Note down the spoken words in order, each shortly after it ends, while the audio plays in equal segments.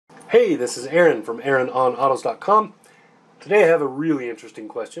Hey, this is Aaron from AaronOnAutos.com. Today I have a really interesting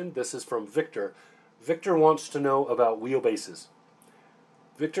question. This is from Vicktor. Vicktor wants to know about wheelbases.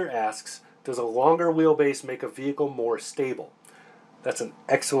 Vicktor asks, does a longer wheelbase make a vehicle more stable? That's an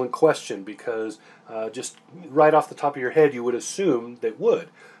excellent question because just right off the top of your head you would assume that would,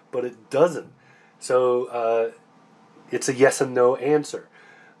 but it doesn't. So it's a yes and no answer.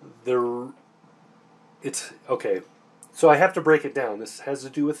 Okay. So I have to break it down. This has to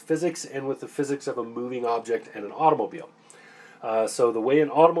do with physics and with the physics of a moving object and an automobile. So the way an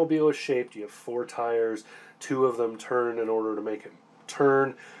automobile is shaped, you have four tires, two of them turn in order to make it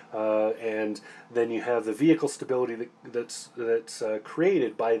turn, and then you have the vehicle stability that's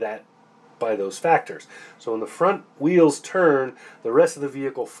created by those factors. So when the front wheels turn, the rest of the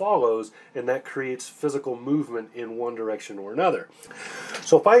vehicle follows, and that creates physical movement in one direction or another.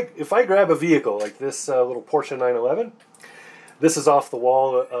 So if I grab a vehicle like this little Porsche 911, this is off the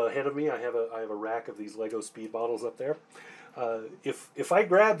wall ahead of me. I have a rack of these Lego speed models up there. If I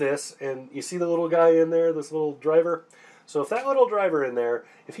grab this, and you see the little guy in there, this little driver. So if that little driver in there,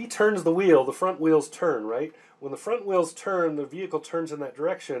 if he turns the wheel, the front wheels turn, right? When the front wheels turn, the vehicle turns in that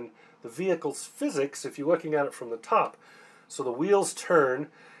direction. The vehicle's physics, if you're looking at it from the top, so the wheels turn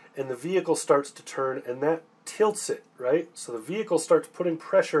and the vehicle starts to turn, and that tilts it, right? So the vehicle starts putting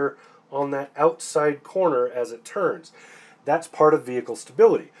pressure on that outside corner as it turns. That's part of vehicle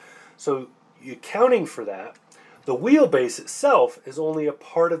stability. So accounting for that, the wheelbase itself is only a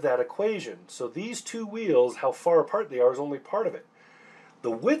part of that equation. So these two wheels, how far apart they are, is only part of it.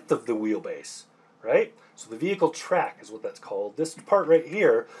 The width of the wheelbase, right? So the vehicle track is what that's called. This part right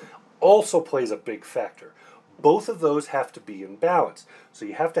here also plays a big factor. Both of those have to be in balance. So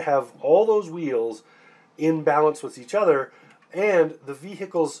you have to have all those wheels in balance with each other and the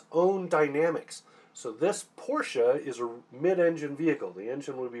vehicle's own dynamics. So this Porsche is a mid-engine vehicle. The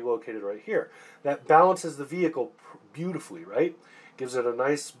engine would be located right here. That balances the vehicle beautifully, right? Gives it a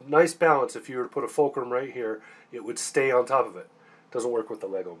nice balance. If you were to put a fulcrum right here, it would stay on top of it. Doesn't work with the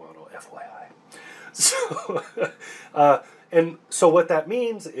Lego model, FYI. So what that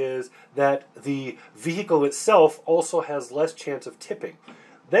means is that the vehicle itself also has less chance of tipping.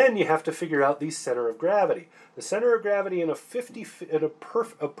 Then you have to figure out the center of gravity. The center of gravity in a perfectly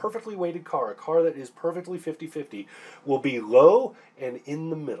weighted car, a car that is perfectly 50-50, will be low and in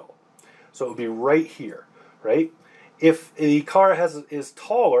the middle. So it will be right here, right? If the car is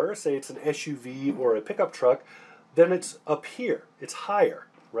taller, say it's an SUV or a pickup truck, then it's up here. It's higher,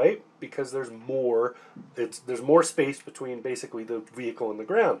 right? Because there's more space between basically the vehicle and the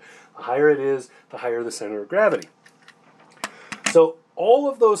ground. The higher it is, the higher the center of gravity. So all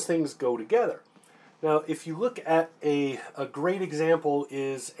of those things go together. Now, if you look at a great example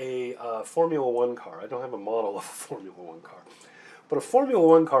is a Formula One car. I don't have a model of a Formula One car. But a Formula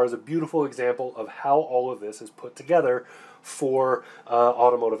One car is a beautiful example of how all of this is put together for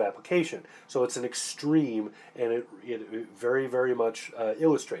automotive application. So it's an extreme, and it very, very much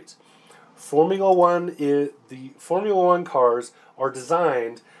illustrates. Formula One cars are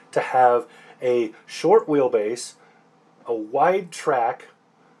designed to have a short wheelbase, a wide track,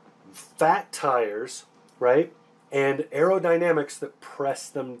 fat tires, right, and aerodynamics that press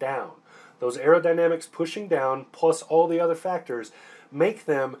them down. Those aerodynamics pushing down, plus all the other factors, make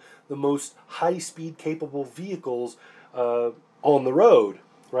them the most high-speed capable vehicles on the road,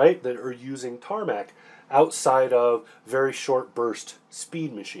 right, that are using tarmac outside of very short burst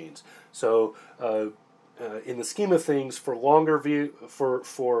speed machines. So in the scheme of things, for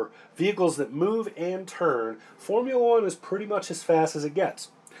for vehicles that move and turn, Formula One is pretty much as fast as it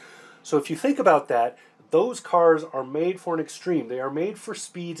gets. So if you think about that, those cars are made for an extreme. They are made for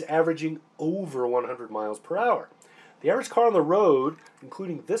speeds averaging over 100 miles per hour. The average car on the road,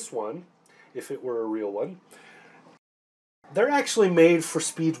 including this one, if it were a real one, they're actually made for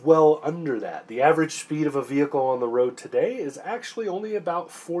speeds well under that. The average speed of a vehicle on the road today is actually only about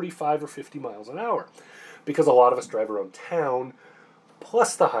 45 or 50 miles an hour, because a lot of us drive around town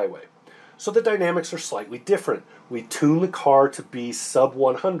plus the highway. So the dynamics are slightly different. We tune the car to be sub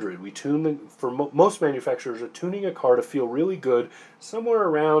 100. Most manufacturers are tuning a car to feel really good somewhere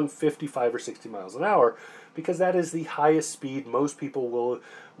around 55 or 60 miles an hour, because that is the highest speed most people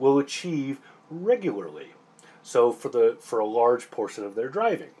will achieve regularly. So for a large portion of their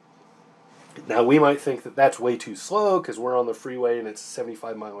driving. Now we might think that that's way too slow because we're on the freeway and it's a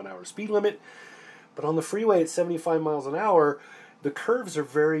 75 mile an hour speed limit. But on the freeway at 75 miles an hour, the curves are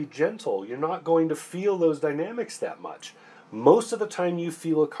very gentle. You're not going to feel those dynamics that much. Most of the time you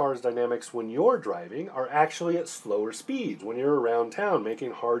feel a car's dynamics when you're driving are actually at slower speeds, when you're around town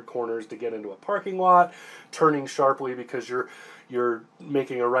making hard corners to get into a parking lot, turning sharply because you're you're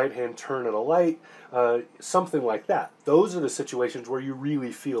making a right-hand turn at a light, something like that. Those are the situations where you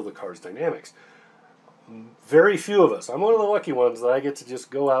really feel the car's dynamics. Very few of us. I'm one of the lucky ones that I get to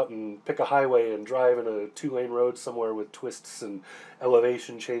just go out and pick a highway and drive in a 2-lane road somewhere with twists and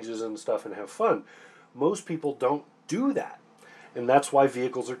elevation changes and stuff and have fun. Most people don't do that. And that's why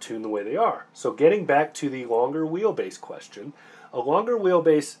vehicles are tuned the way they are. So getting back to the longer wheelbase question, a longer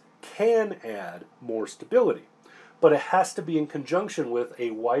wheelbase can add more stability, but it has to be in conjunction with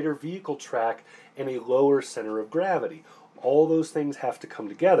a wider vehicle track and a lower center of gravity. All those things have to come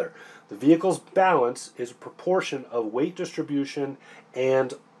together. The vehicle's balance is a proportion of weight distribution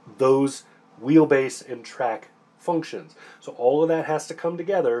and those wheelbase and track functions. So all of that has to come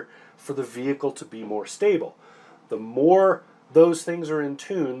together for the vehicle to be more stable. The more those things are in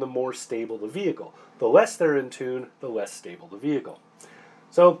tune, the more stable the vehicle. The less they're in tune, the less stable the vehicle.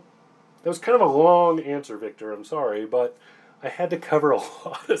 So that was kind of a long answer, Victor. I'm sorry, but I had to cover a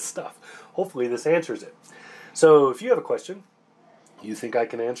lot of stuff. Hopefully this answers it. So if you have a question, you think I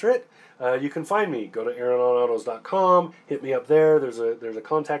can answer it, you can find me. Go to aarononautos.com, hit me up there. There's a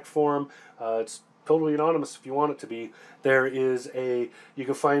contact form. It's totally anonymous if you want it to be. You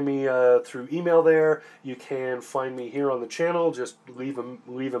can find me through email there. You can find me here on the channel. Just leave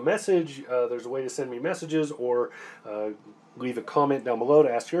a message. There's a way to send me messages, or leave a comment down below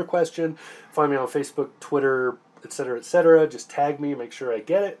to ask your question. Find me on Facebook, Twitter, etc., etc. Just tag me, make sure I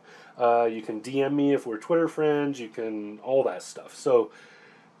get it. You can DM me if we're Twitter friends. You can, all that stuff. So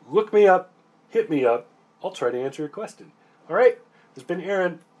look me up, hit me up. I'll try to answer your question. All right, this has been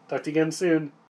Aaron. Talk to you again soon.